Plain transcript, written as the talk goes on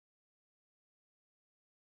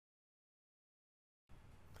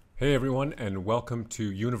Hey everyone, and welcome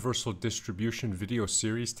to Universal Distribution video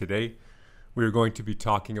series. Today we are going to be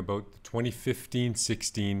talking about the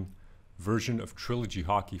 2015-16 version of Trilogy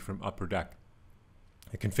Hockey from Upper Deck.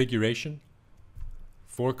 The configuration: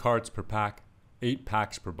 4 cards per pack, 8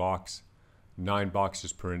 packs per box, 9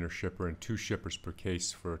 boxes per inner shipper, and 2 shippers per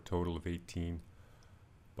case for a total of 18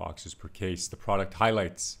 boxes per case. The product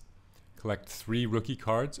highlights: collect 3 rookie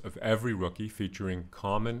cards of every rookie featuring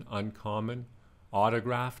common, uncommon,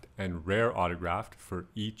 autographed, and rare autographed for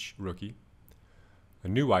each rookie. A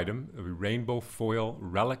new item, rainbow foil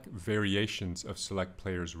relic variations of select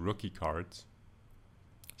players' rookie cards.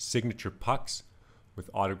 Signature pucks with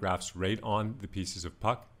autographs right on the pieces of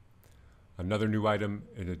puck. Another new item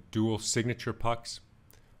is a dual signature pucks,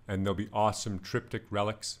 and there'll be awesome triptych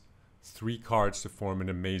relics. 3 cards to form an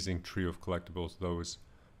amazing trio of collectibles. Those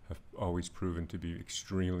have always proven to be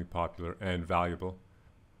extremely popular and valuable.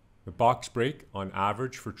 The box break on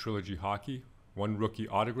average for Trilogy Hockey: 1 rookie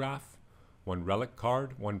autograph, 1 relic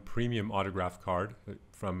card, 1 premium autograph card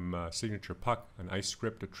from signature puck, an ice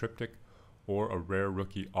script, a triptych, or a rare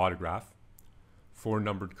rookie autograph, 4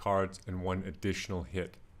 numbered cards, and 1 additional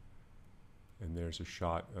hit. And there's a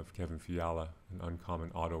shot of Kevin Fiala, an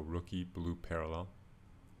uncommon auto rookie blue parallel.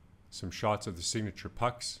 Some shots of the signature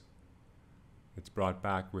pucks. It's brought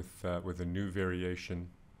back with a new variation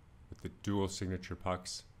with the dual signature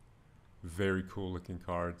pucks. Very cool looking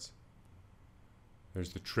cards.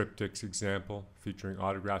 There's the triptychs example featuring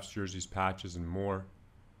autographs, jerseys, patches, and more.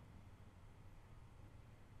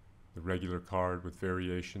 The regular card with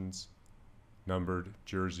variations: numbered,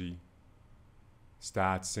 jersey,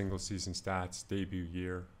 stats, single season stats, debut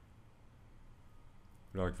year.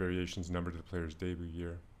 Relic variations numbered to the player's debut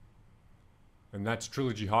year. And that's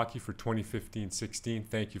Trilogy Hockey for 2015-16.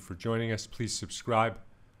 Thank you for joining us. Please subscribe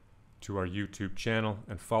to our YouTube channel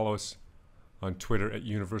and follow us on Twitter at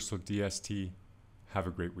UniversalDST. Have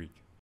a great week.